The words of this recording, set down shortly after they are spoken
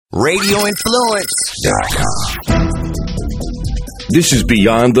RadioInfluence.com. This is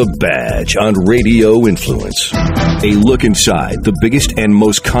Beyond the Badge on Radio Influence. A look inside the biggest and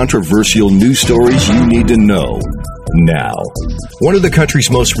most controversial news stories you need to know now. One of the country's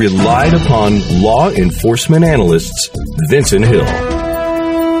most relied upon law enforcement analysts, Vincent Hill.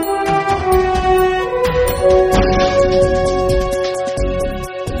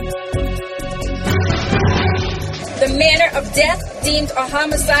 Death, deemed a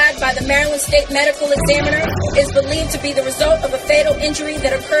homicide by the Maryland State Medical Examiner, is believed to be the result of a fatal injury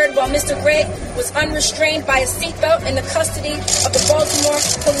that occurred while Mr. Gregg was unrestrained by a seatbelt in the custody of the Baltimore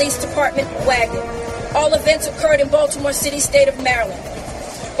Police Department wagon. All events occurred in Baltimore City, state of Maryland.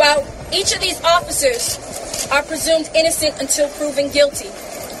 While each of these officers are presumed innocent until proven guilty,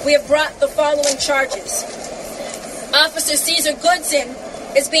 we have brought the following charges. Officer Caesar Goodson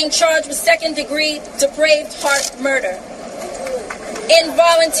is being charged with second-degree depraved heart murder,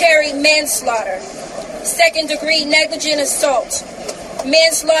 involuntary manslaughter, second-degree negligent assault,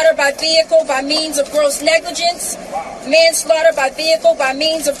 manslaughter by vehicle by means of gross negligence, manslaughter by vehicle by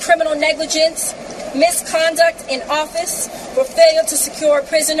means of criminal negligence, misconduct in office for failure to secure a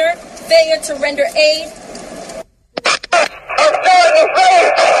prisoner, failure to render aid.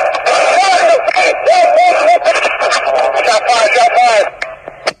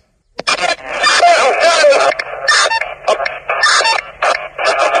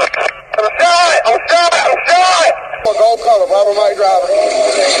 Gold color, Barbara Mike driver.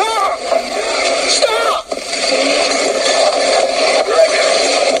 Stop! Stop!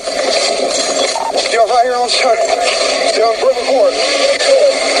 You're right here on Sunday. You're on Brooklyn Court.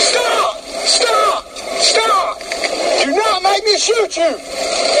 Stop! Stop! Stop! Do not make me shoot you!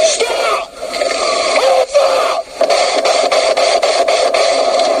 Stop! Hands up!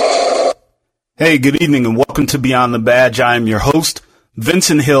 Hey, good evening and welcome to Beyond the Badge. I am your host,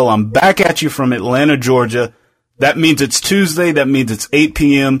 Vincent Hill. I'm back at you from Atlanta, Georgia. That means it's Tuesday. That means it's 8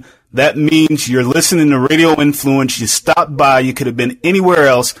 p.m. That means you're listening to Radio Influence. You stopped by. You could have been anywhere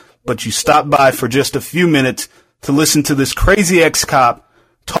else, but you stopped by for just a few minutes to listen to this crazy ex-cop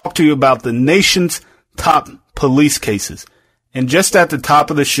talk to you about the nation's top police cases. And just at the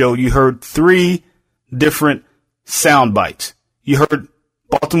top of the show, you heard 3 different sound bites. You heard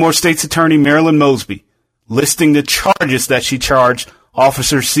Baltimore State's Attorney Marilyn Mosby listing the charges that she charged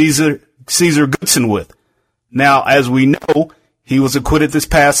Officer Caesar Goodson with. Now, as we know, he was acquitted this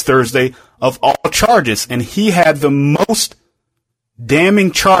past Thursday of all charges, and he had the most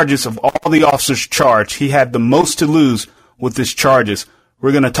damning charges of all the officers charged. He had the most to lose with his charges.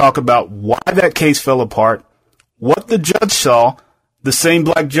 We're going to talk about why that case fell apart, what the judge saw. The same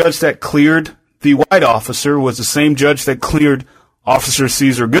black judge that cleared the white officer was the same judge that cleared Officer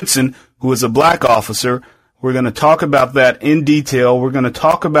Caesar Goodson, who was a black officer. We're going to talk about that in detail. We're going to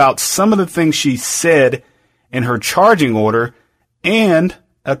talk about some of the things she said in her charging order and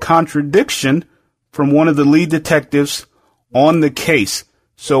a contradiction from one of the lead detectives on the case.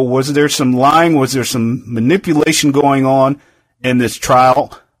 So was there some lying? Was there some manipulation going on in this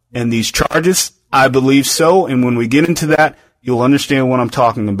trial and these charges? I believe so. And when we get into that, you'll understand what I'm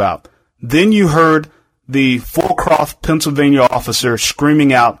talking about. Then you heard the Fulcroft, Pennsylvania officer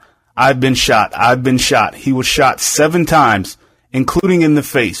screaming out, "I've been shot. I've been shot." He was shot 7 times, including in the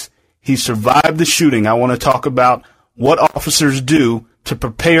face. He survived the shooting. I want to talk about what officers do to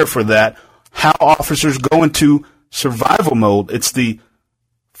prepare for that, how officers go into survival mode. It's the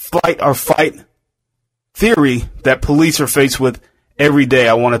flight or fight theory that police are faced with every day.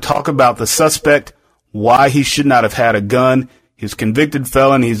 I want to talk about the suspect, why he should not have had a gun. He's a convicted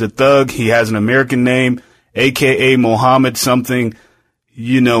felon. He's a thug. He has an American name, a.k.a. Mohammed something.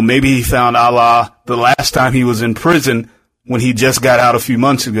 You know, maybe he found Allah the last time he was in prison when he just got out a few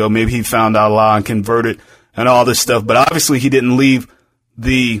months ago. Maybe he found Allah and converted and all this stuff. But obviously he didn't leave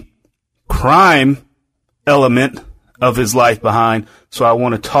the crime element of his life behind. So I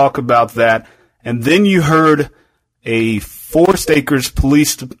want to talk about that. And then you heard a Forest Acres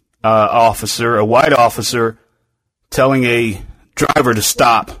police officer, a white officer, telling a driver to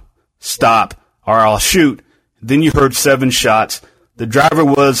stop, or I'll shoot. Then you heard 7 shots. The driver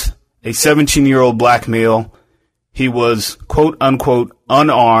was a 17-year-old black male. He was, quote unquote,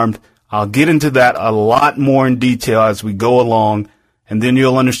 unarmed. I'll get into that a lot more in detail as we go along, and then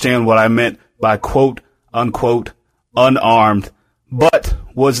you'll understand what I meant by quote unquote unarmed. But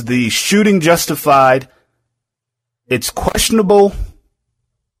was the shooting justified? It's questionable.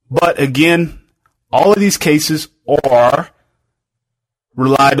 But again, all of these cases are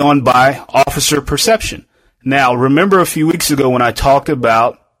relied on by officer perception. Now, remember a few weeks ago when I talked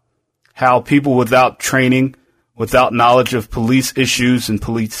about how people without training, without knowledge of police issues and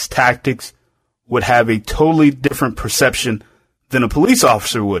police tactics would have a totally different perception than a police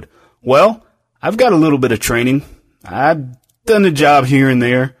officer would. Well, I've got a little bit of training. I've done the job here and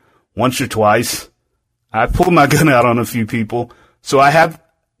there, once or twice. I pulled my gun out on a few people, so I have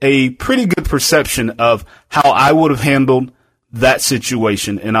a pretty good perception of how I would have handled that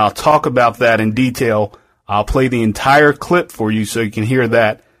situation, and I'll talk about that in detail. I'll play the entire clip for you so you can hear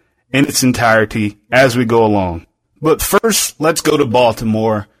that in its entirety as we go along. But first, let's go to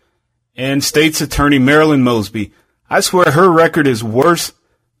Baltimore and State's Attorney Marilyn Mosby. I swear her record is worse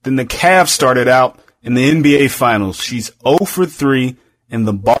than the Cavs started out in the NBA Finals. She's 0 for 3 in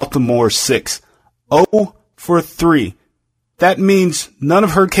the Baltimore 6. 0 for 3. That means none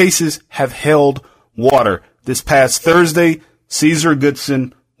of her cases have held water. This past Thursday, Cesar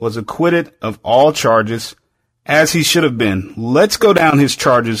Goodson was acquitted of all charges, as he should have been. Let's go down his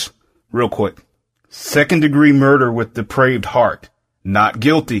charges real quick. Second-degree murder with depraved heart, not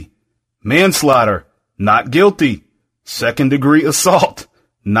guilty. Manslaughter, not guilty. Second-degree assault,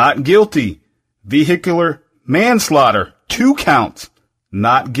 not guilty. Vehicular manslaughter, 2 counts,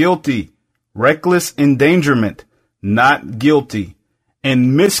 not guilty. Reckless endangerment, not guilty.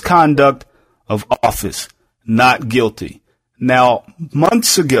 And misconduct of office, not guilty. Now,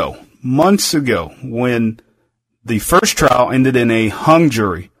 months ago, when the first trial ended in a hung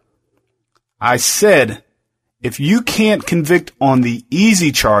jury, I said, if you can't convict on the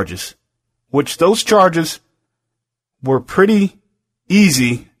easy charges, which those charges were pretty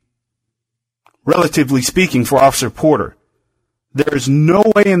easy, relatively speaking, for Officer Porter, there's no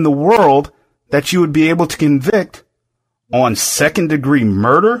way in the world that you would be able to convict on second-degree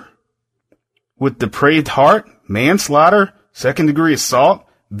murder with depraved heart, manslaughter, second-degree assault,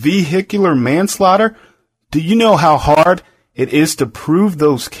 vehicular manslaughter. Do you know how hard it is to prove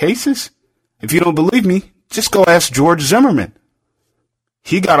those cases? If you don't believe me, just go ask George Zimmerman.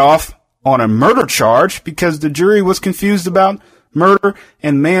 He got off on a murder charge because the jury was confused about murder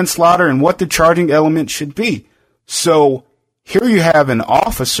and manslaughter and what the charging element should be. So here you have an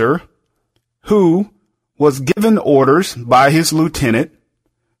officer who was given orders by his lieutenant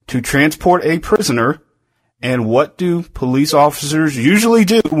to transport a prisoner. And what do police officers usually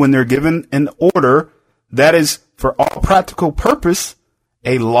do when they're given an order that is, for all practical purpose,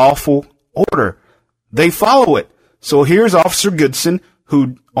 a lawful order? They follow it. So here's Officer Goodson,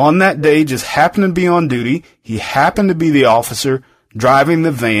 who on that day just happened to be on duty. He happened to be the officer driving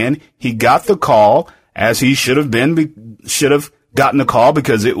the van. He got the call, as he should have gotten the call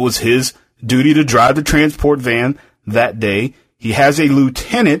because it was his duty to drive the transport van that day. He has a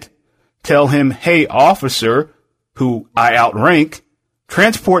lieutenant tell him, hey, officer, who I outrank,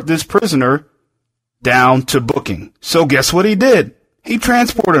 transport this prisoner down to booking. So guess what he did? He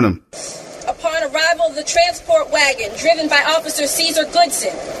transported him. Upon arrival of the transport wagon driven by Officer Cesar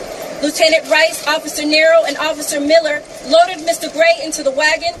Goodson, Lieutenant Rice, Officer Nero, and Officer Miller loaded Mr. Gray into the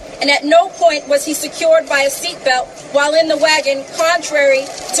wagon, and at no point was he secured by a seatbelt while in the wagon, contrary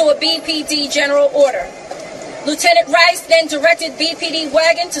to a BPD general order. Lieutenant Rice then directed BPD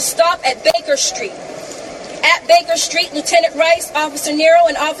wagon to stop at Baker Street. At Baker Street, Lieutenant Rice, Officer Nero,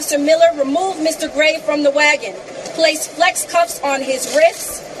 and Officer Miller removed Mr. Gray from the wagon, placed flex cuffs on his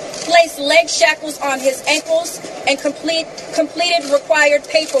wrists, placed leg shackles on his ankles, and completed required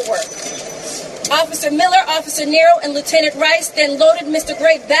paperwork. Officer Miller, Officer Nero, and Lieutenant Rice then loaded Mr.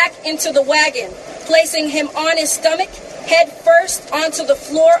 Gray back into the wagon, placing him on his stomach, head first onto the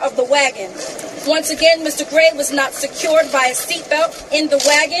floor of the wagon. Once again, Mr. Gray was not secured by a seatbelt in the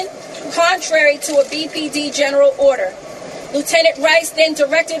wagon, contrary to a BPD general order. Lieutenant Rice then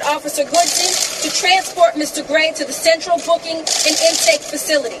directed Officer Goodson to transport Mr. Gray to the central booking and intake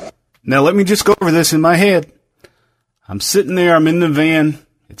facility. Now let me just go over this in my head. I'm sitting there, I'm in the van,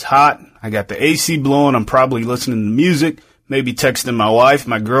 it's hot, I got the AC blowing, I'm probably listening to music, maybe texting my wife,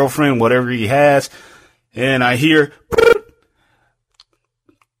 my girlfriend, whatever he has, and I hear,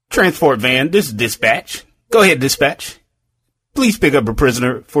 transport van, this is dispatch. Go ahead, dispatch. Please pick up a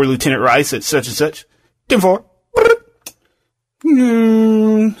prisoner for Lieutenant Rice at such and such. 10-4.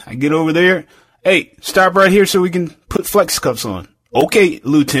 I get over there. Hey, stop right here so we can put flex cuffs on. Okay,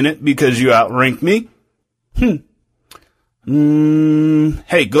 Lieutenant, because you outranked me. Hey,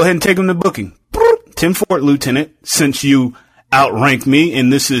 go ahead and take him to booking. 10-4, Lieutenant, since you outranked me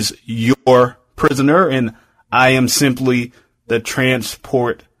and this is your prisoner and I am simply the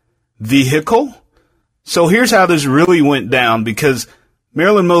transport vehicle. So here's how this really went down, because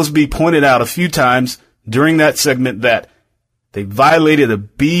Marilyn Mosby pointed out a few times during that segment that they violated a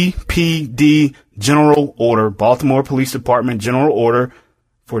BPD general order, Baltimore Police Department general order,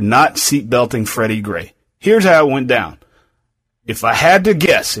 for not seatbelting Freddie Gray. Here's how it went down. If I had to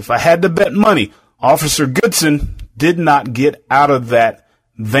guess, if I had to bet money, Officer Goodson did not get out of that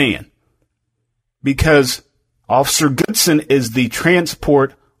van because Officer Goodson is the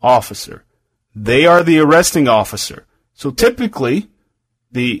transport officer. They are the arresting officer. So typically,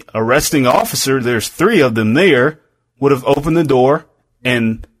 the arresting officer, there's 3 of them there, would have opened the door,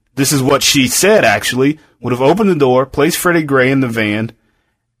 and this is what she said actually, would have opened the door, placed Freddie Gray in the van,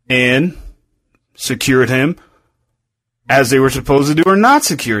 and secured him as they were supposed to do, or not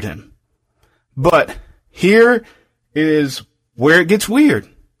secured him. But here is where it gets weird.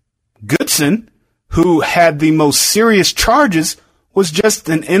 Goodson, who had the most serious charges, was just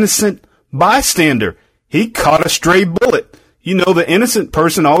an innocent bystander. He caught a stray bullet. You know, the innocent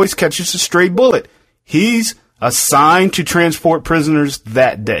person always catches a stray bullet. He's assigned to transport prisoners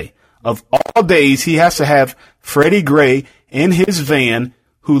that day. Of all days, he has to have Freddie Gray in his van,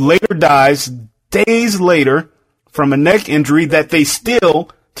 who later dies days later from a neck injury that they still,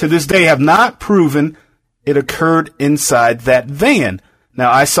 to this day, have not proven it occurred inside that van.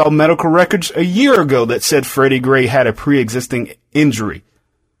 Now, I saw medical records a year ago that said Freddie Gray had a pre-existing injury.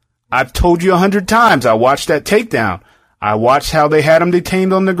 I've told you 100 times, I watched that takedown. I watched how they had him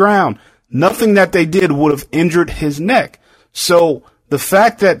detained on the ground. Nothing that they did would have injured his neck. So the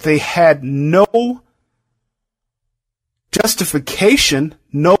fact that they had no justification,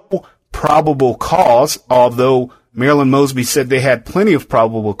 no probable cause, although Marilyn Mosby said they had plenty of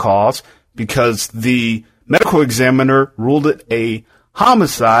probable cause because the medical examiner ruled it a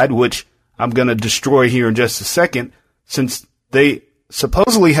homicide, which I'm going to destroy here in just a second. Since they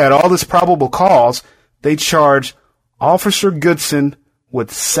supposedly had all this probable cause, they charged Officer Goodson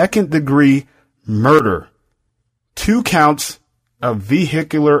with second-degree murder, 2 counts of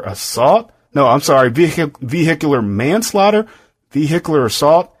vehicular assault. No, I'm sorry, vehicular manslaughter, vehicular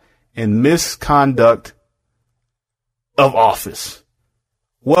assault, and misconduct of office.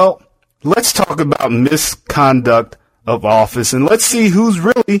 Well, let's talk about misconduct of office, and let's see who's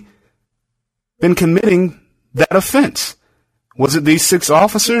really been committing that offense. Was it these 6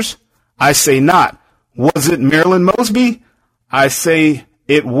 officers? I say not. Was it Marilyn Mosby? I say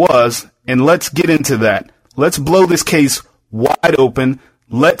it was, and let's get into that. Let's blow this case wide open.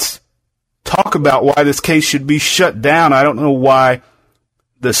 Let's talk about why this case should be shut down. I don't know why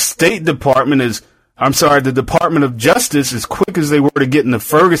the State Department the Department of Justice, as quick as they were to get into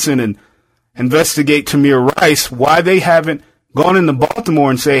Ferguson and investigate Tamir Rice, why they haven't gone into Baltimore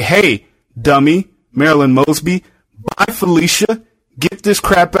and say, hey, dummy, Marilyn Mosby, bye, Felicia, get this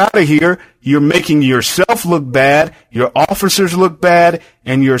crap out of here. You're making yourself look bad, your officers look bad,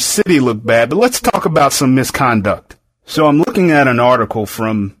 and your city look bad. But let's talk about some misconduct. So I'm looking at an article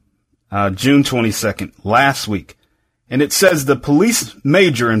from June 22nd, last week, and it says the police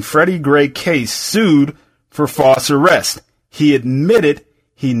major in Freddie Gray case sued for false arrest. He admitted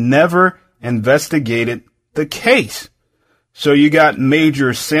he never investigated the case. So you got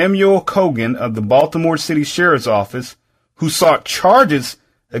Major Samuel Cogan of the Baltimore City Sheriff's Office, who sought charges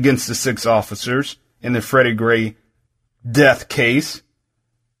against the 6 officers in the Freddie Gray death case,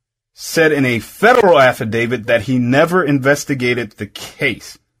 said in a federal affidavit that he never investigated the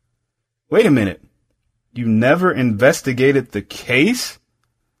case. Wait a minute. You never investigated the case,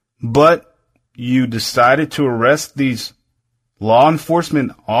 but you decided to arrest these law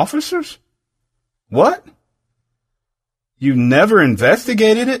enforcement officers? What? You never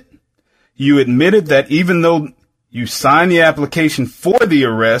investigated it? You admitted that even though you signed the application for the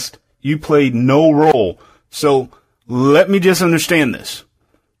arrest, you played no role. So let me just understand this.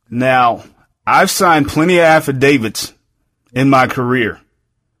 Now, I've signed plenty of affidavits in my career.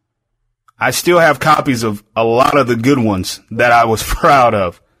 I still have copies of a lot of the good ones that I was proud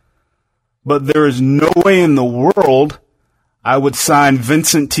of. But there is no way in the world I would sign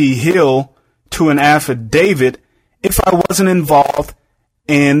Vincent T. Hill to an affidavit if I wasn't involved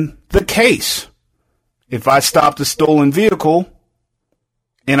in the case. If I stopped a stolen vehicle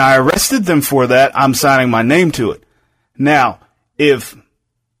and I arrested them for that, I'm signing my name to it. Now, if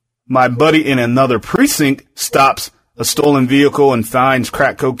my buddy in another precinct stops a stolen vehicle and finds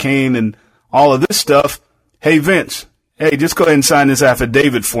crack cocaine and all of this stuff, hey, Vince, hey, just go ahead and sign this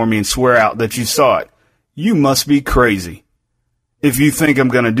affidavit for me and swear out that you saw it. You must be crazy if you think I'm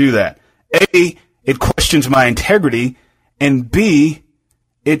going to do that. A, it questions my integrity, and B,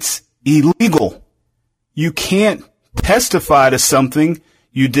 it's illegal. You can't testify to something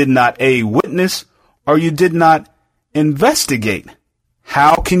you did not A, witness, or you did not investigate.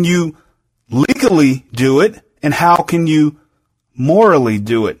 How can you legally do it, and how can you morally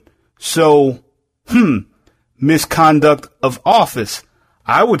do it? So, misconduct of office.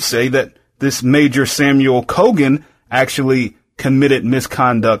 I would say that this Major Samuel Cogan actually committed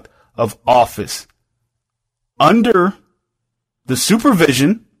misconduct of office under the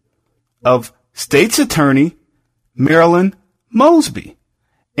supervision of State's Attorney Marilyn Mosby.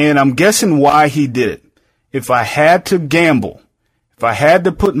 And I'm guessing why he did it. If I had to gamble, if I had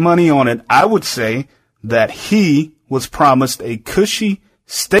to put money on it, I would say that he was promised a cushy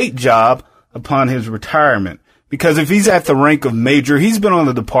state job upon his retirement. Because if he's at the rank of major, he's been on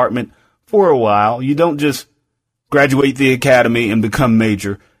the department for a while. You don't just graduate the academy and become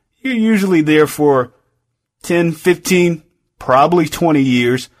major. You're usually there for 10, 15, probably 20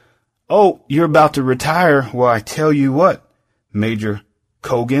 years. Oh, you're about to retire. Well, I tell you what, Major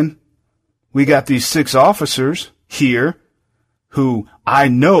Cogan, we got these 6 officers here who I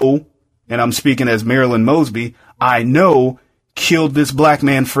know, and I'm speaking as Marilyn Mosby, I know killed this black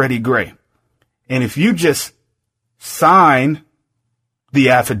man, Freddie Gray. And if you just sign the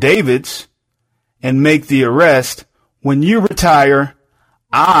affidavits and make the arrest, when you retire,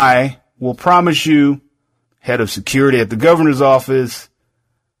 I will promise you, head of security at the governor's office,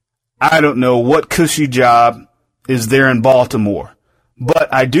 I don't know what cushy job is there in Baltimore.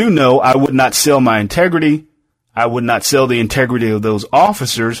 But I do know I would not sell my integrity. I would not sell the integrity of those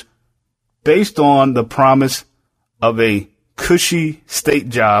officers based on the promise of a cushy state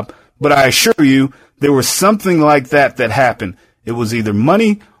job. But I assure you, there was something like that happened. It was either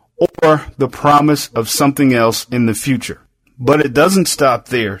money or the promise of something else in the future. But it doesn't stop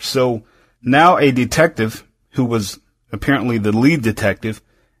there. So now a detective who was apparently the lead detective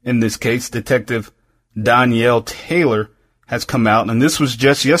in this case, Detective Danielle Taylor, has come out, and this was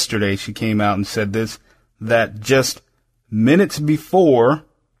just yesterday. She came out and said this, that just minutes before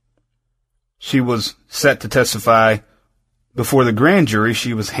she was set to testify before the grand jury,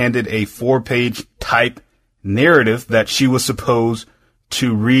 she was handed a 4-page type narrative that she was supposed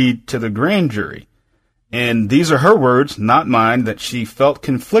to read to the grand jury. And these are her words, not mine, that she felt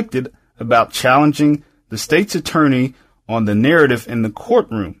conflicted about challenging the state's attorney on the narrative in the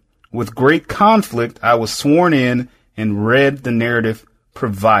courtroom. With great conflict, I was sworn in and read the narrative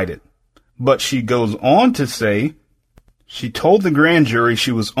provided. But she goes on to say she told the grand jury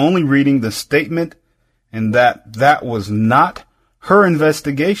she was only reading the statement and that was not her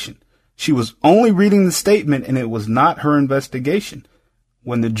investigation. She was only reading the statement and it was not her investigation.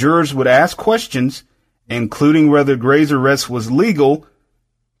 When the jurors would ask questions, including whether Gray's arrest was legal,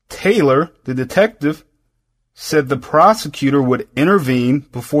 Taylor, the detective, said the prosecutor would intervene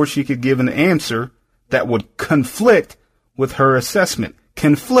before she could give an answer that would conflict with her assessment.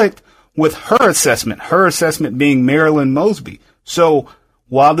 Conflict with her assessment being Marilyn Mosby. So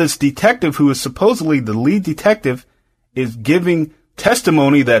while this detective, who is supposedly the lead detective, is giving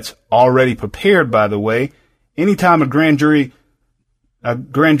testimony that's already prepared, by the way, anytime a grand jury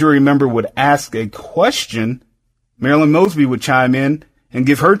member would ask a question, Marilyn Mosby would chime in and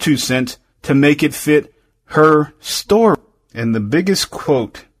give her 2 cents to make it fit her story. And the biggest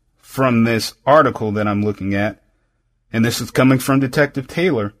quote from this article that I'm looking at, and this is coming from Detective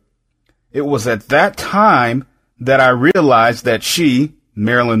Taylor, it was at that time that I realized that she,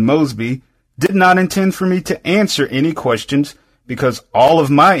 Marilyn Mosby, did not intend for me to answer any questions because all of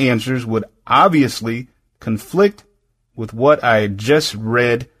my answers would obviously conflict with what I had just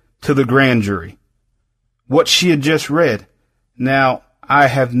read to the grand jury. What she had just read. Now, I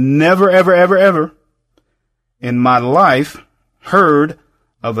have never, ever in my life heard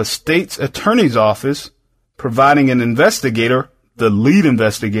of a state's attorney's office providing an investigator, the lead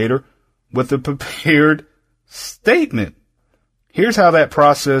investigator, with a prepared statement. Here's how that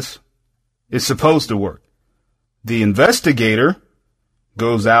process is supposed to work. The investigator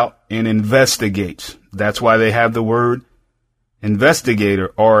goes out and investigates. That's why they have the word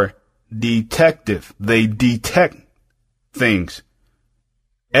investigator or detective. They detect things,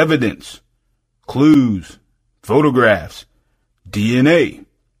 evidence, clues, photographs, DNA,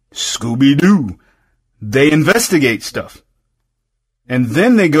 Scooby-Doo. They investigate stuff. And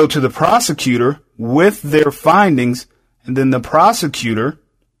then they go to the prosecutor with their findings, and then the prosecutor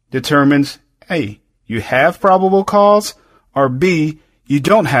determines, A, you have probable cause, or B, you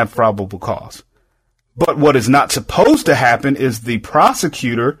don't have probable cause. But what is not supposed to happen is the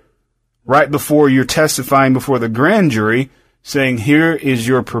prosecutor, right before you're testifying before the grand jury, saying, here is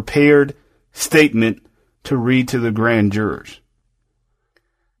your prepared statement to read to the grand jurors.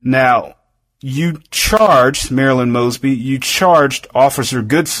 Now, you charged Marilyn Mosby, you charged Officer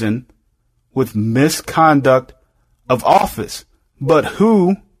Goodson with misconduct of office. But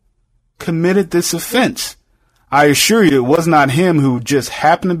who committed this offense? I assure you it was not him who just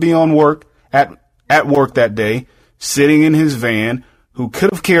happened to be on work at work that day, sitting in his van, who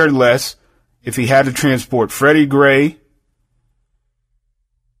could have cared less, if he had to transport Freddie Gray,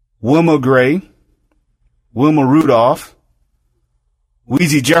 Wilma Gray, Wilma Rudolph,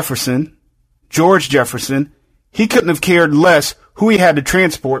 Weezy Jefferson, George Jefferson, he couldn't have cared less who he had to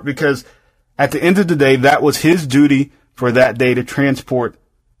transport, because at the end of the day, that was his duty for that day, to transport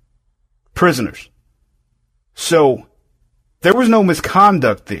prisoners. So there was no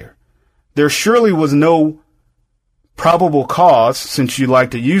misconduct there. There surely was no probable cause, since you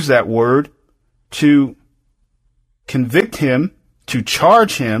like to use that word, to convict him, to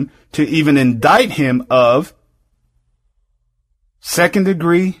charge him, to even indict him of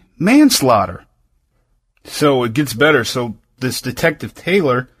second-degree manslaughter. So it gets better. So this Detective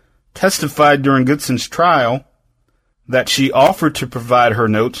Taylor testified during Goodson's trial that she offered to provide her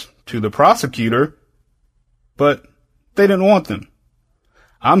notes to the prosecutor, but they didn't want them.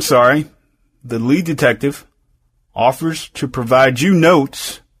 I'm sorry, the lead detective offers to provide you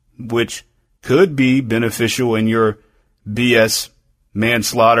notes, which could be beneficial in your BS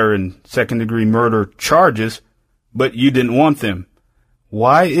manslaughter and second-degree murder charges, but you didn't want them.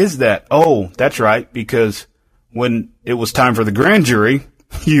 Why is that? Oh, that's right, because when it was time for the grand jury,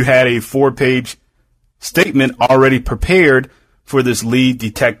 you had a 4-page statement already prepared for this lead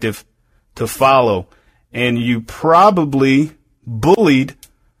detective to follow, and you probably bullied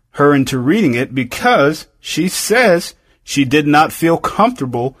her into reading it because she says she did not feel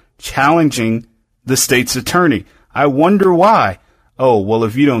comfortable challenging the state's attorney. I wonder why. Oh, well,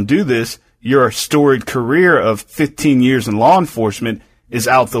 if you don't do this, your storied career of 15 years in law enforcement is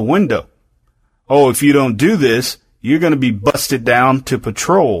out the window. Oh, if you don't do this, you're going to be busted down to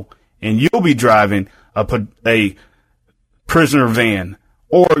patrol, and you'll be driving a prisoner van,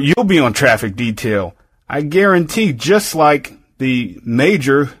 or you'll be on traffic detail. I guarantee, just like the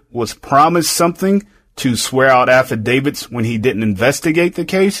major was promised something to swear out affidavits when he didn't investigate the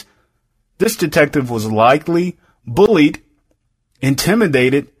case, this detective was likely bullied,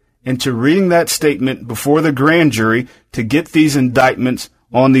 intimidated into reading that statement before the grand jury to get these indictments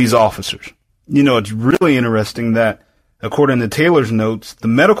on these officers. You know, it's really interesting that, according to Taylor's notes, the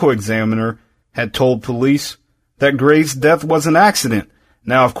medical examiner had told police that Gray's death was an accident.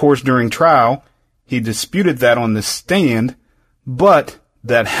 Now, of course, during trial, he disputed that on the stand, but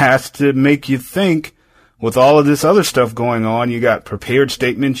that has to make you think, with all of this other stuff going on, you got prepared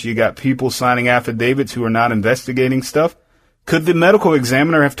statements, you got people signing affidavits who are not investigating stuff. Could the medical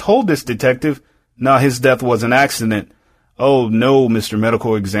examiner have told this detective, no, his death was an accident? Oh, no, Mr.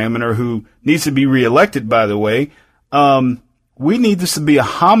 Medical Examiner, who needs to be reelected, by the way. We need this to be a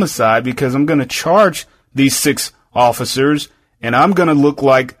homicide, because I'm going to charge these 6 officers, and I'm going to look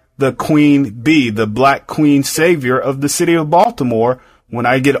like the Queen Bee, the Black Queen Savior of the city of Baltimore, when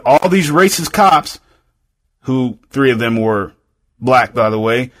I get all these racist cops, who 3 of them were black, by the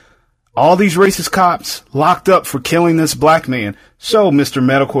way, all these racist cops locked up for killing this black man. So, Mr.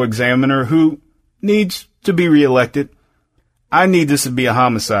 Medical Examiner, who needs to be reelected, I need this to be a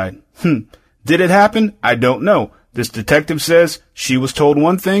homicide. Did it happen? I don't know. This detective says she was told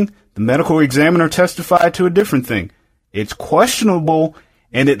one thing. The medical examiner testified to a different thing. It's questionable,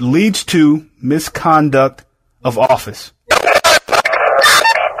 and it leads to misconduct of office.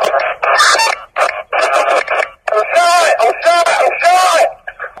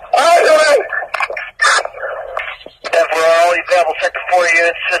 Available sector 4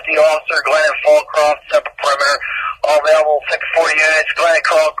 units, 50 officer, Glenn Fallcroft, separate perimeter. All available sector 4 units, Glenn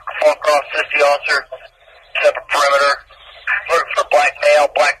Fallcroft, 50 officer, separate perimeter. Looking for black male,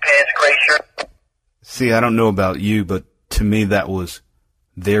 black pants, gray shirt. See, I don't know about you, but to me that was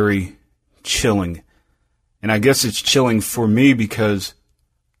very chilling. And I guess it's chilling for me because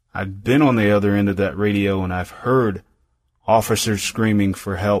I've been on the other end of that radio, and I've heard officers screaming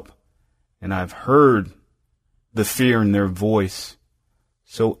for help, and I've heard the fear in their voice.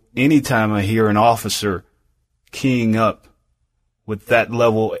 So anytime I hear an officer keying up with that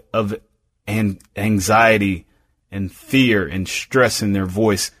level of anxiety and fear and stress in their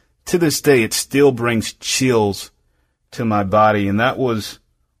voice, to this day it still brings chills to my body. And that was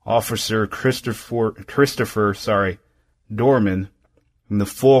Officer Christopher Dorman from the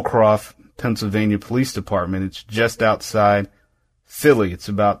Fallcroft, Pennsylvania Police Department. It's just outside Philly. It's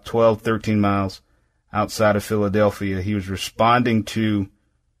about 13 miles outside of Philadelphia. He was responding to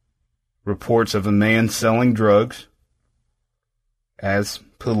reports of a man selling drugs, as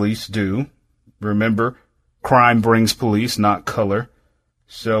police do. Remember, crime brings police, not color.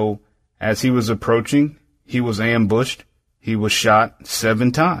 So as he was approaching, he was ambushed. He was shot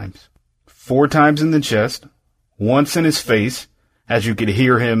 7 times. 4 times in the chest, once in his face, as you could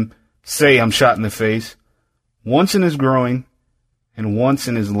hear him say, "I'm shot in the face," once in his groin, and once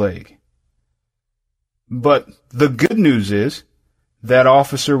in his leg. But the good news is that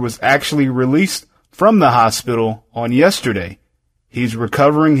officer was actually released from the hospital on yesterday. He's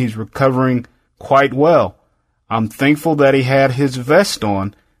recovering quite well. I'm thankful that he had his vest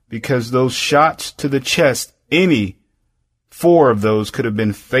on, because those shots to the chest, any 4 of those could have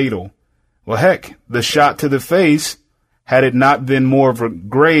been fatal. Well, heck, the shot to the face, had it not been more of a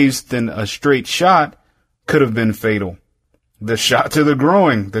graze than a straight shot, could have been fatal. The shot to the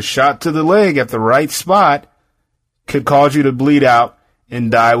groin, the shot to the leg at the right spot could cause you to bleed out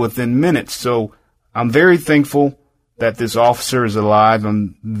and die within minutes. So I'm very thankful that this officer is alive.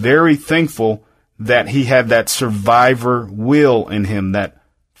 I'm very thankful that he had that survivor will in him, that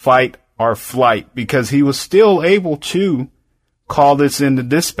fight or flight, because he was still able to call this into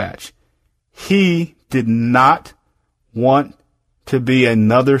dispatch. He did not want to be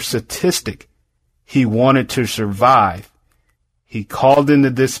another statistic. He wanted to survive. He called into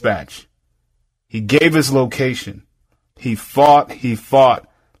dispatch. He gave his location. He fought.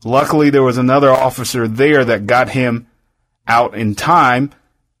 Luckily, there was another officer there that got him out in time,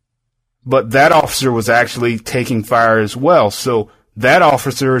 but that officer was actually taking fire as well. So that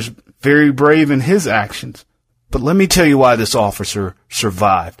officer is very brave in his actions. But let me tell you why this officer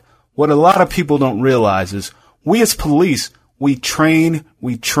survived. What a lot of people don't realize is we as police, we train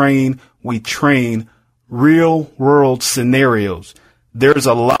real world scenarios. There's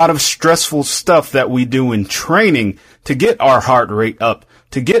a lot of stressful stuff that we do in training to get our heart rate up,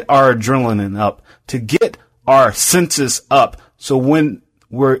 to get our adrenaline up, to get our senses up. So when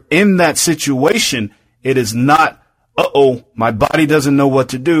we're in that situation, it is not, my body doesn't know what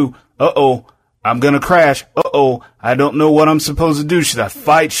to do. I'm going to crash. I don't know what I'm supposed to do. Should I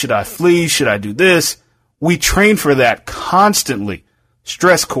fight? Should I flee? Should I do this? We train for that constantly.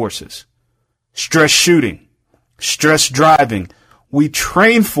 Stress courses, stress shooting, stress driving. We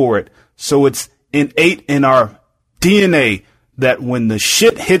train for it. So it's innate in our DNA that when the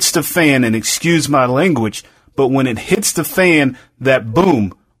shit hits the fan, and excuse my language, but when it hits the fan, that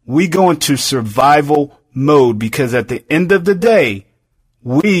boom, we go into survival mode, because at the end of the day,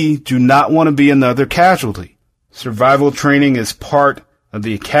 we do not want to be another casualty. Survival training is part of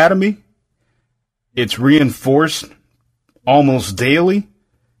the academy. It's reinforced almost daily.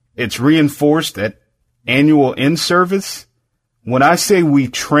 It's reinforced at annual in-service. When I say we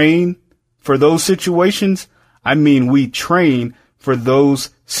train for those situations, I mean we train for those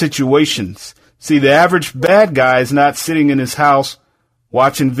situations. See, the average bad guy is not sitting in his house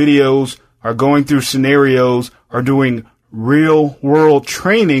watching videos or going through scenarios or doing real world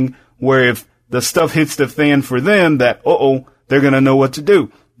training where if the stuff hits the fan for them, that, they're going to know what to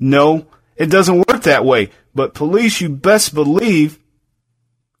do. No, it doesn't work that way. But police, you best believe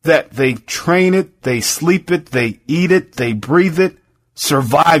that they train it, they sleep it, they eat it, they breathe it.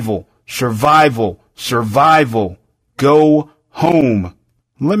 Survival, survival, survival. Go home.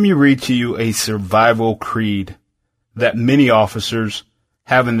 Let me read to you a survival creed that many officers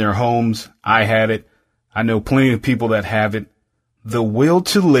have in their homes. I had it. I know plenty of people that have it. The will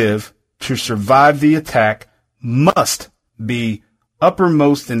to live, to survive the attack, must be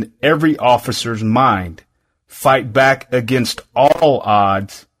uppermost in every officer's mind. Fight back against all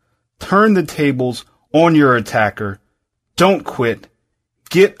odds. Turn the tables on your attacker. Don't quit.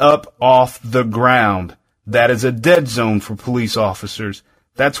 Get up off the ground. That is a dead zone for police officers.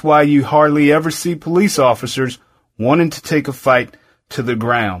 That's why you hardly ever see police officers wanting to take a fight to the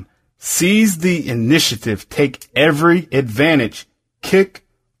ground. Seize the initiative. Take every advantage. Kick,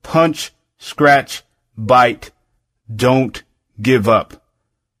 punch, scratch, bite. Don't give up.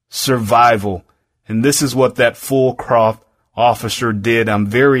 Survival. And this is what that Fullcroft officer did. I'm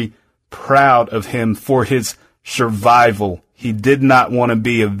very proud of him for his survival. He did not want to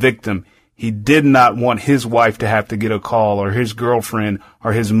be a victim. He did not want his wife to have to get a call, or his girlfriend,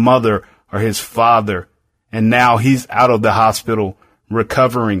 or his mother, or his father. And now he's out of the hospital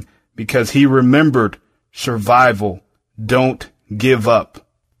recovering because he remembered survival. Don't give up.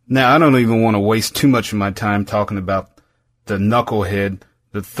 Now, I don't even want to waste too much of my time talking about the knucklehead,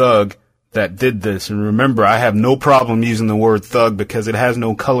 the thug that did this. And remember, I have no problem using the word thug because it has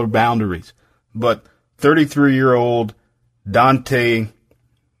no color boundaries. But 33-year-old Dante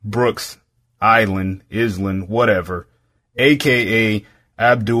Brooks Island, whatever, a.k.a.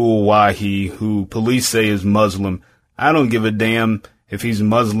 Abdul Wahi, who police say is Muslim. I don't give a damn if he's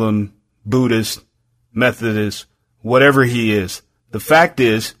Muslim, Buddhist, Methodist, whatever he is. The fact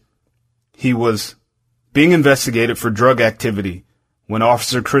is, he was being investigated for drug activity when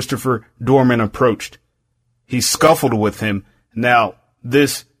Officer Christopher Dorman approached. He scuffled with him. Now,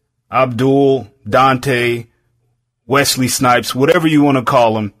 this Abdul, Dante, Wesley Snipes, whatever you want to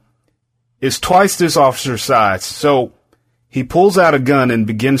call him, is twice this officer's size. So he pulls out a gun and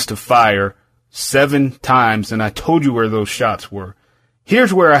begins to fire 7 times, and I told you where those shots were.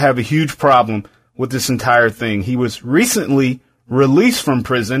 Here's where I have a huge problem with this entire thing. He was recently released from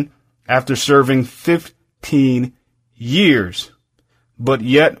prison after serving 15 years. But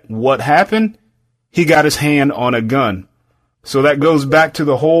yet, what happened? He got his hand on a gun. So that goes back to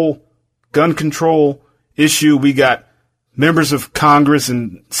the whole gun control issue. We got members of Congress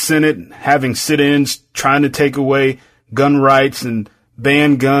and Senate having sit-ins trying to take away gun rights and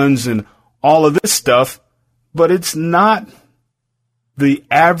ban guns and all of this stuff. But it's not the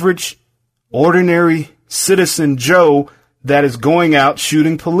average, ordinary citizen Joe that is going out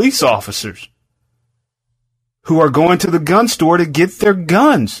shooting police officers who are going to the gun store to get their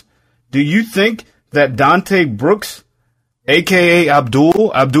guns. Do you think that Dante Brooks, a.k.a.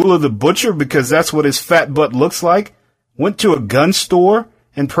 Abdullah the Butcher, because that's what his fat butt looks like, went to a gun store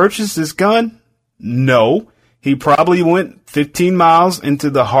and purchased this gun? No. He probably went 15 miles into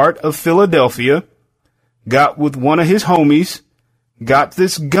the heart of Philadelphia, got with one of his homies, got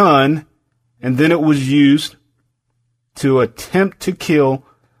this gun, and then it was used to attempt to kill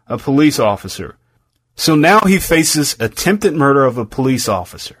a police officer. So now he faces attempted murder of a police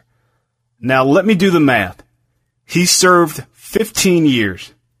officer. Now let me do the math. He served 15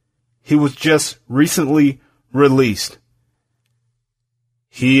 years. He was just recently released.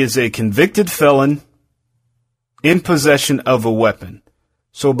 He is a convicted felon in possession of a weapon.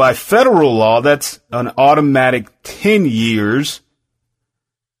 So by federal law, that's an automatic 10 years.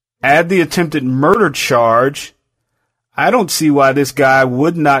 Add the attempted murder charge. I don't see why this guy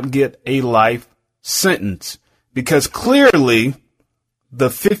would not get a life sentence, because clearly the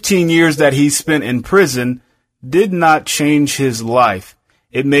 15 years that he spent in prison did not change his life.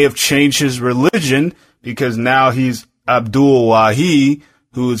 It may have changed his religion, because now he's Abdul Wahi,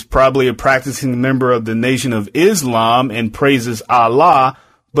 who is probably a practicing member of the Nation of Islam and praises Allah,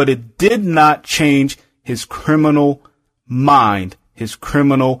 but it did not change his criminal mind, his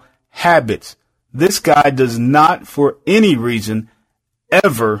criminal habits. This guy does not, for any reason,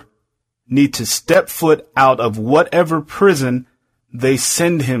 ever need to step foot out of whatever prison they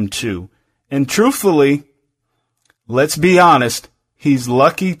send him to. And truthfully, let's be honest, he's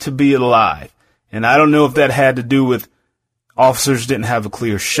lucky to be alive. And I don't know if that had to do with officers didn't have a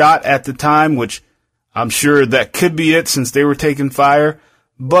clear shot at the time, which I'm sure that could be it since they were taking fire.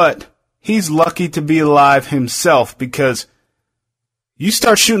 But he's lucky to be alive himself, because you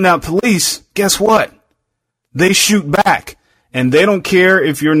start shooting out police, guess what? They shoot back. And they don't care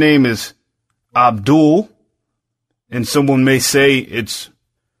if your name is Abdul, and someone may say it's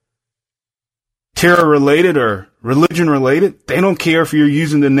terror related or religion related. They don't care if you're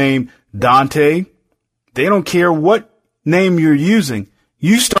using the name Dante. They don't care what name you're using.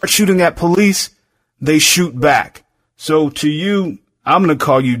 You start shooting at police, they shoot back. So to you, I'm going to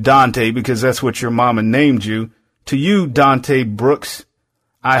call you Dante because that's what your mama named you. To you, Dante Brooks,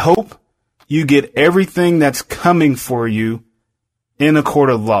 I hope you get everything that's coming for you in a court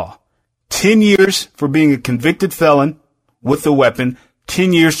of law. 10 years for being a convicted felon with a weapon,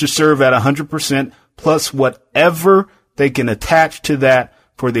 10 years to serve at 100%, plus whatever they can attach to that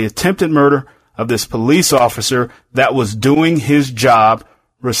for the attempted murder of this police officer that was doing his job,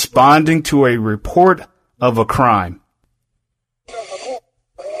 responding to a report of a crime.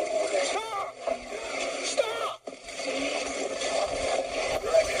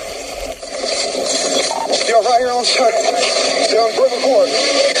 Yo, right here on Brooklyn Court.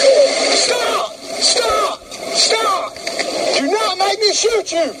 Stop! Stop! Stop! Do not make me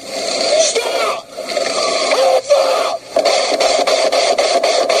shoot you! Stop! Hands up!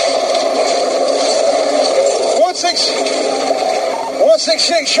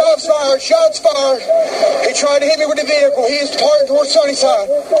 166, shots fired, shots fired. He tried to hit me with the vehicle. He is departing towards Sunnyside.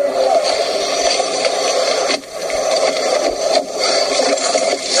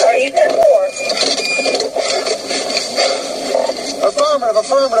 Are you 10-4?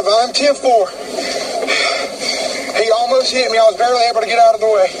 Affirmative. I'm 10-4. He almost hit me. I was barely able to get out of the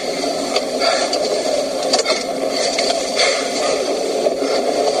way.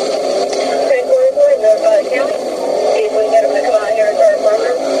 Notify the county. See if we can get him to come out here and start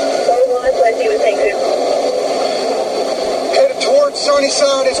affirmative. Let's see what things do. Headed towards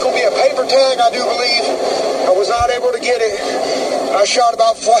Sunnyside. It's going to be a paper tag, I do believe. I was not able to get it. I shot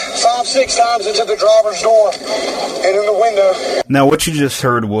about 5-6 times into the driver's door and in the window. Now, what you just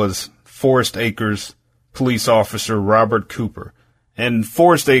heard was Forest Acres police officer Robert Cooper. And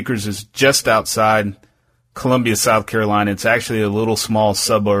Forest Acres is just outside Columbia, South Carolina. It's actually a little small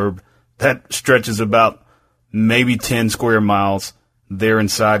suburb that stretches about maybe 10 square miles there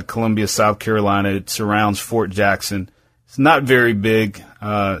inside Columbia, South Carolina. It surrounds Fort Jackson. It's not very big.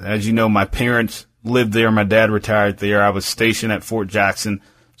 As you know, my parents lived there. My dad retired there. I was stationed at Fort Jackson.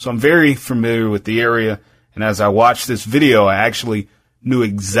 So I'm very familiar with the area. And as I watched this video, I actually knew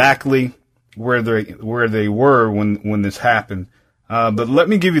exactly where they were when this happened. But let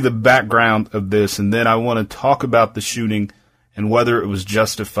me give you the background of this, and then I want to talk about the shooting and whether it was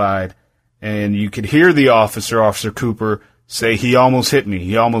justified. And you could hear the officer, Officer Cooper, say, "He almost hit me.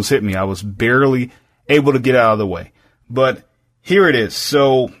 He almost hit me. I was barely able to get out of the way." But here it is.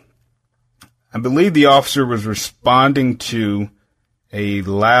 So I believe the officer was responding to a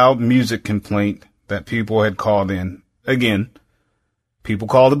loud music complaint that people had called in. Again, people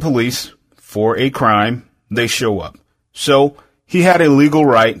call the police for a crime. They show up. So he had a legal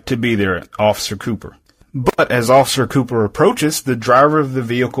right to be there, Officer Cooper. But as Officer Cooper approaches, the driver of the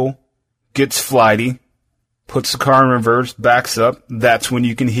vehicle gets flighty, puts the car in reverse, backs up. That's when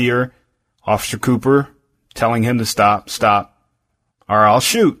you can hear Officer Cooper telling him to stop, or I'll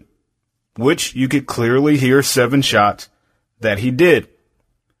shoot, which you could clearly hear 7 shots that he did.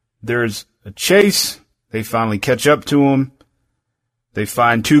 There's a chase. They finally catch up to him. They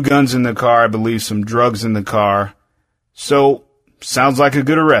find 2 guns in the car, I believe some drugs in the car. So, sounds like a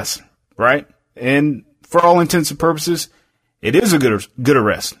good arrest, right? And for all intents and purposes, it is a good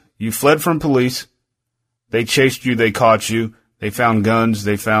arrest. You fled from police. They chased you. They caught you. They found guns.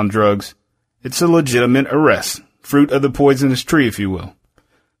 They found drugs. It's a legitimate arrest. Fruit of the poisonous tree, if you will.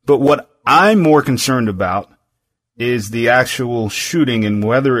 But what I'm more concerned about is the actual shooting and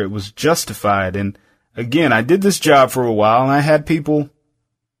whether it was justified. And again, I did this job for a while, and I had people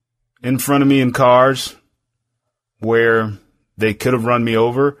in front of me in cars where they could have run me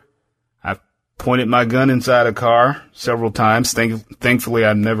over. I pointed my gun inside a car several times. Thankfully,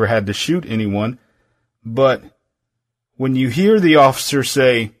 I've never had to shoot anyone. But when you hear the officer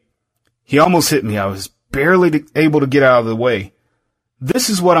say, "He almost hit me. I was barely able to get out of the way," this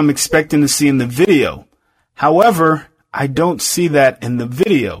is what I'm expecting to see in the video. However, I don't see that in the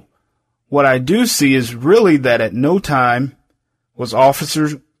video. What I do see is really that at no time was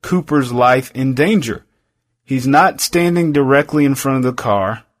Officer Cooper's life in danger. He's not standing directly in front of the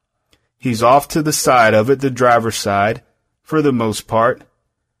car. He's off to the side of it, the driver's side, for the most part.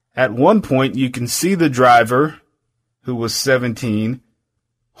 At one point, you can see the driver, who was 17,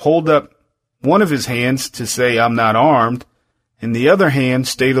 hold up one of his hands to say, "I'm not armed," and the other hand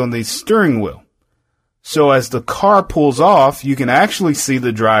stayed on the steering wheel. So as the car pulls off, you can actually see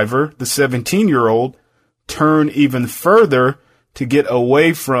the driver, the 17-year-old, turn even further to get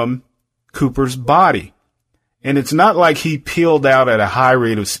away from Cooper's body. And it's not like he peeled out at a high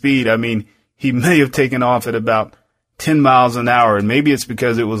rate of speed. I mean, he may have taken off at about 10 miles an hour, and maybe it's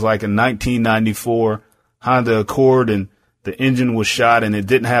because it was like a 1994 Honda Accord and the engine was shot and it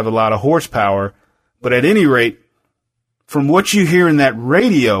didn't have a lot of horsepower. But at any rate, from what you hear in that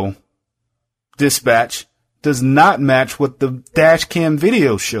radio dispatch does not match what the dash cam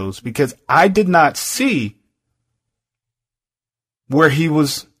video shows, because I did not see where he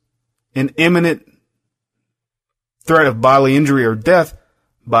was in imminent threat of bodily injury or death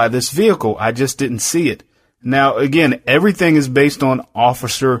by this vehicle. I just didn't see it. Now, again, everything is based on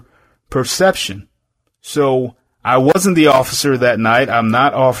officer perception. So I wasn't the officer that night. I'm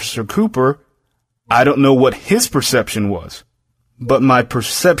not Officer Cooper. I don't know what his perception was. But my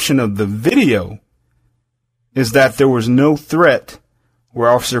perception of the video is that there was no threat where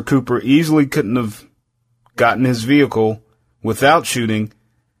Officer Cooper easily couldn't have gotten his vehicle without shooting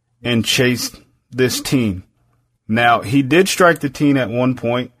and chased this teen. Now, he did strike the teen at one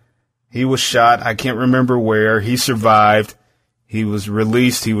point. He was shot. I can't remember where. He survived. He was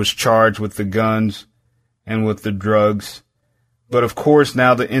released. He was charged with the guns and with the drugs. But of course,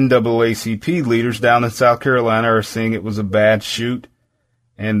 now the NAACP leaders down in South Carolina are saying it was a bad shoot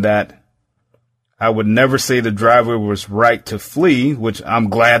and that I would never say the driver was right to flee, which I'm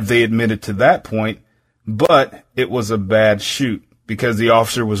glad they admitted to that point, but it was a bad shoot because the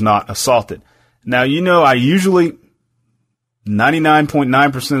officer was not assaulted. Now, you know, I usually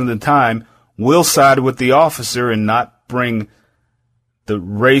 99.9% of the time will side with the officer and not bring the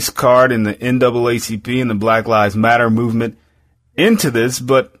race card and the NAACP and the Black Lives Matter movement into this,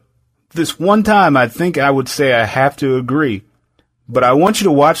 but this one time I think I would say I have to agree. But I want you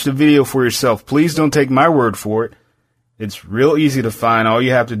to watch the video for yourself. Please don't take my word for it. It's real easy to find. All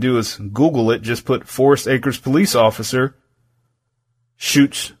you have to do is Google it. Just put Forest Acres police officer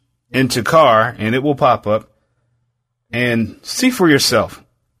shoots into car and it will pop up. And see for yourself.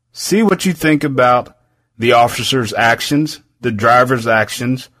 See what you think about the officer's actions, the driver's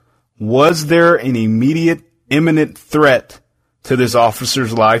actions. Was there an immediate, imminent threat to this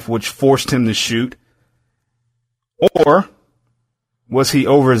officer's life, which forced him to shoot? Or was he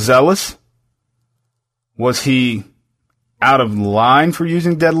overzealous? Was he out of line for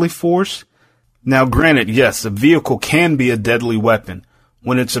using deadly force? Now, granted, yes, a vehicle can be a deadly weapon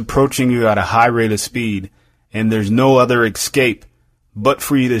when it's approaching you at a high rate of speed and there's no other escape but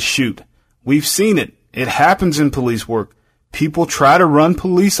for you to shoot. We've seen it. It happens in police work. People try to run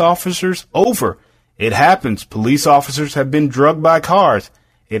police officers over. It happens. Police officers have been drugged by cars.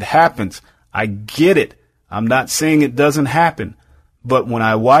 It happens. I get it. I'm not saying it doesn't happen. But when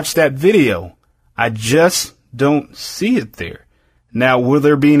I watch that video, I just don't see it there. Now, will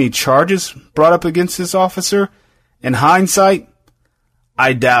there be any charges brought up against this officer? In hindsight,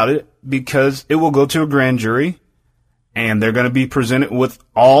 I doubt it, because it will go to a grand jury and they're going to be presented with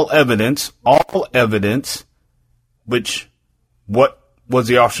all evidence, which, what was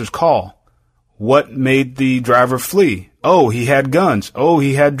the officer's call? What made the driver flee? Oh, he had guns. Oh,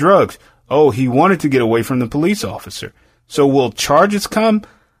 he had drugs. Oh, he wanted to get away from the police officer. So will charges come?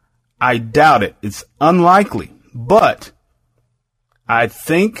 I doubt it. It's unlikely. But I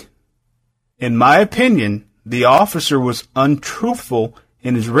think, in my opinion, the officer was untruthful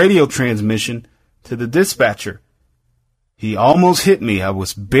in his radio transmission to the dispatcher. He almost hit me. I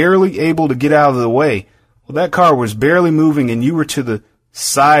was barely able to get out of the way. Well, that car was barely moving and you were to the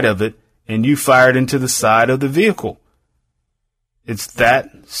side of it and you fired into the side of the vehicle. It's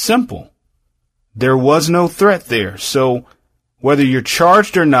that simple. There was no threat there. So whether you're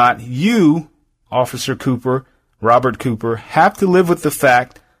charged or not, you, Officer Cooper, Robert Cooper, have to live with the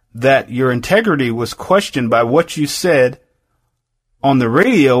fact that your integrity was questioned by what you said on the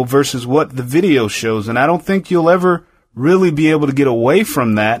radio versus what the video shows. And I don't think you'll ever really be able to get away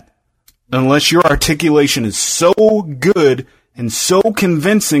from that unless your articulation is so good and so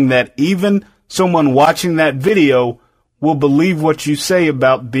convincing that even someone watching that video will believe what you say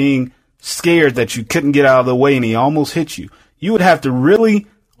about being scared that you couldn't get out of the way and he almost hit you. You would have to really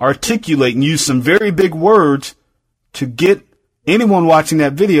articulate and use some very big words to get anyone watching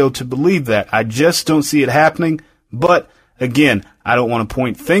that video to believe that. I just don't see it happening. But again, I don't want to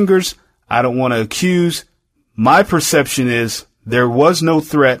point fingers. I don't want to accuse. My perception is there was no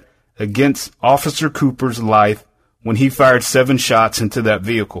threat against Officer Cooper's life when he fired 7 shots into that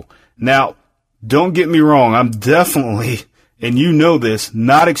vehicle. Now, don't get me wrong. I'm definitely, and you know this,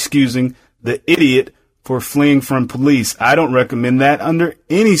 not excusing the idiot for fleeing from police. I don't recommend that under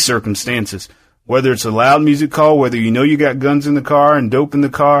any circumstances. Whether it's a loud music call, whether you know you got guns in the car and dope in the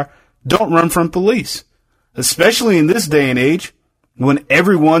car, don't run from police. Especially in this day and age when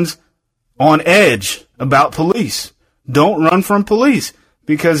everyone's on edge about police. Don't run from police,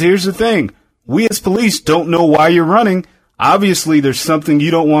 because here's the thing. We as police don't know why you're running. Obviously, there's something you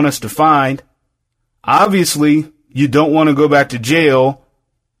don't want us to find. Obviously, you don't want to go back to jail.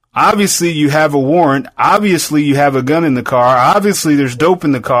 Obviously, you have a warrant. Obviously, you have a gun in the car. Obviously, there's dope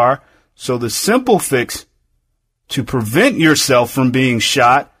in the car. So the simple fix to prevent yourself from being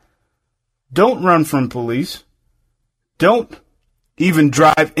shot, don't run from police. Don't even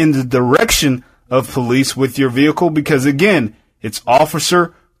drive in the direction of police with your vehicle, because again, it's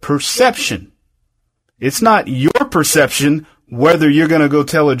officer perception. It's not your perception whether you're going to go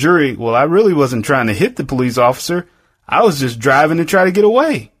tell a jury, well, I really wasn't trying to hit the police officer. I was just driving to try to get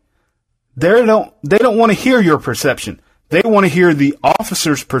away. They don't want to hear your perception. They want to hear the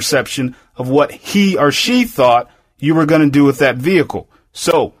officer's perception of what he or she thought you were going to do with that vehicle.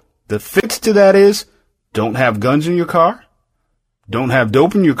 So the fix to that is don't have guns in your car, don't have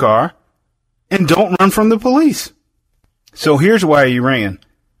dope in your car, and don't run from the police. So here's why he ran.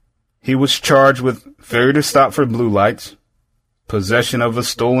 He was charged with failure to stop for blue lights, possession of a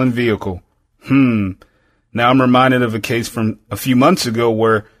stolen vehicle. Now I'm reminded of a case from a few months ago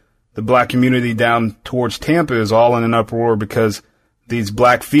where the black community down towards Tampa is all in an uproar because these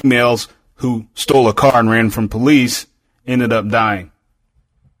black females who stole a car and ran from police ended up dying.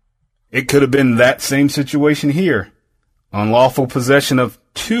 It could have been that same situation here. Unlawful possession of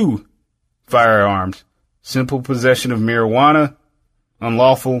 2 firearms, simple possession of marijuana,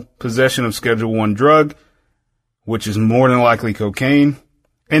 unlawful possession of Schedule I drug, which is more than likely cocaine,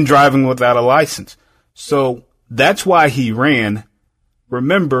 and driving without a license. So that's why he ran.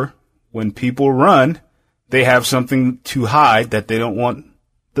 Remember, when people run, they have something to hide that they don't want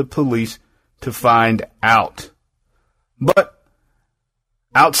the police to find out. But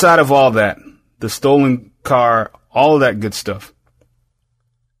outside of all that, the stolen car, all of that good stuff,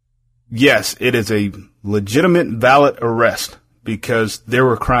 yes, it is a legitimate, valid arrest because there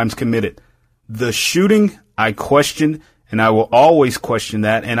were crimes committed. The shooting, I question, and I will always question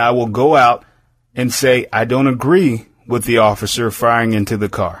that, and I will go out and say I don't agree with the officer firing into the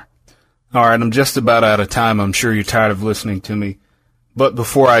car. All right, I'm just about out of time. I'm sure you're tired of listening to me. But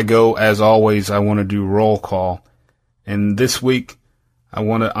before I go, as always, I want to do roll call. And this week, I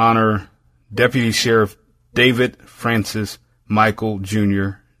want to honor Deputy Sheriff David Francis Michael Jr.,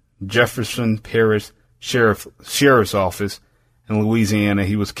 Jefferson Parish Sheriff's Office in Louisiana.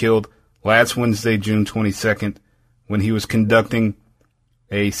 He was killed last Wednesday, June 22nd, when he was conducting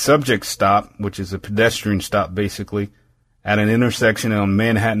a subject stop, which is a pedestrian stop basically, at an intersection on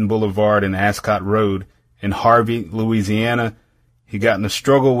Manhattan Boulevard and Ascot Road in Harvey, Louisiana. He got in a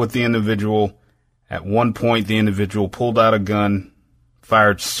struggle with the individual. At one point, the individual pulled out a gun,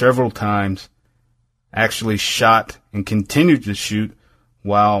 fired several times, actually shot and continued to shoot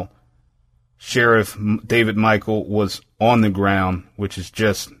while Sheriff David Michael was on the ground, which is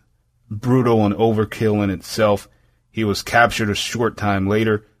just brutal and overkill in itself. He was captured a short time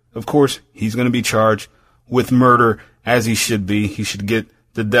later. Of course, he's going to be charged with murder, as he should be. He should get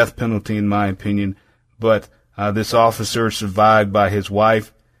the death penalty, in my opinion. But this officer survived by his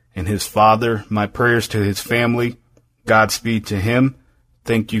wife and his father. My prayers to his family. Godspeed to him.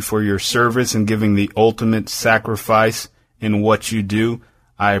 Thank you for your service and giving the ultimate sacrifice in what you do.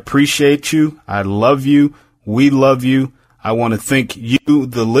 I appreciate you. I love you. We love you. I want to thank you,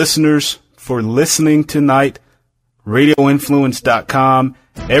 the listeners, for listening tonight. RadioInfluence.com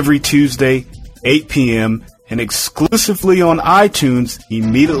every Tuesday, 8 p.m. and exclusively on iTunes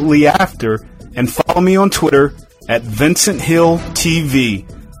immediately after. And follow me on Twitter at Vincent Hill TV.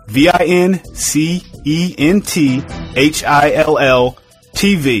 VINCENTHILL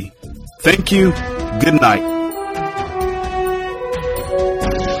TV. Thank you. Good night.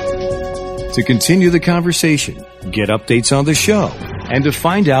 To continue the conversation, get updates on the show, and to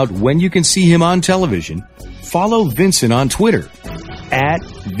find out when you can see him on television, follow Vincent on Twitter at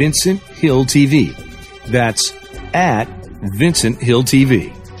Vincent Hill TV. That's at Vincent Hill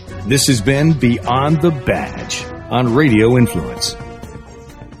TV. This has been Beyond the Badge on Radio Influence.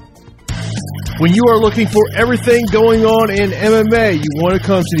 When you are looking for everything going on in MMA, you want to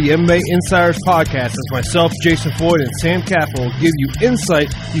come to the MMA Insiders Podcast as myself, Jason Floyd, and Sam Capital will give you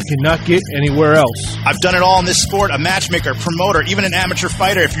insight you cannot get anywhere else. I've done it all in this sport, a matchmaker, promoter, even an amateur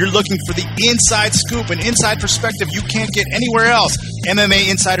fighter. If you're looking for the inside scoop, an inside perspective you can't get anywhere else, MMA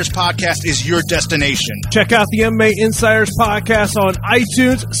Insiders Podcast is your destination. Check out the MMA Insiders Podcast on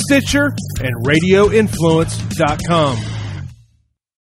iTunes, Stitcher, and RadioInfluence.com.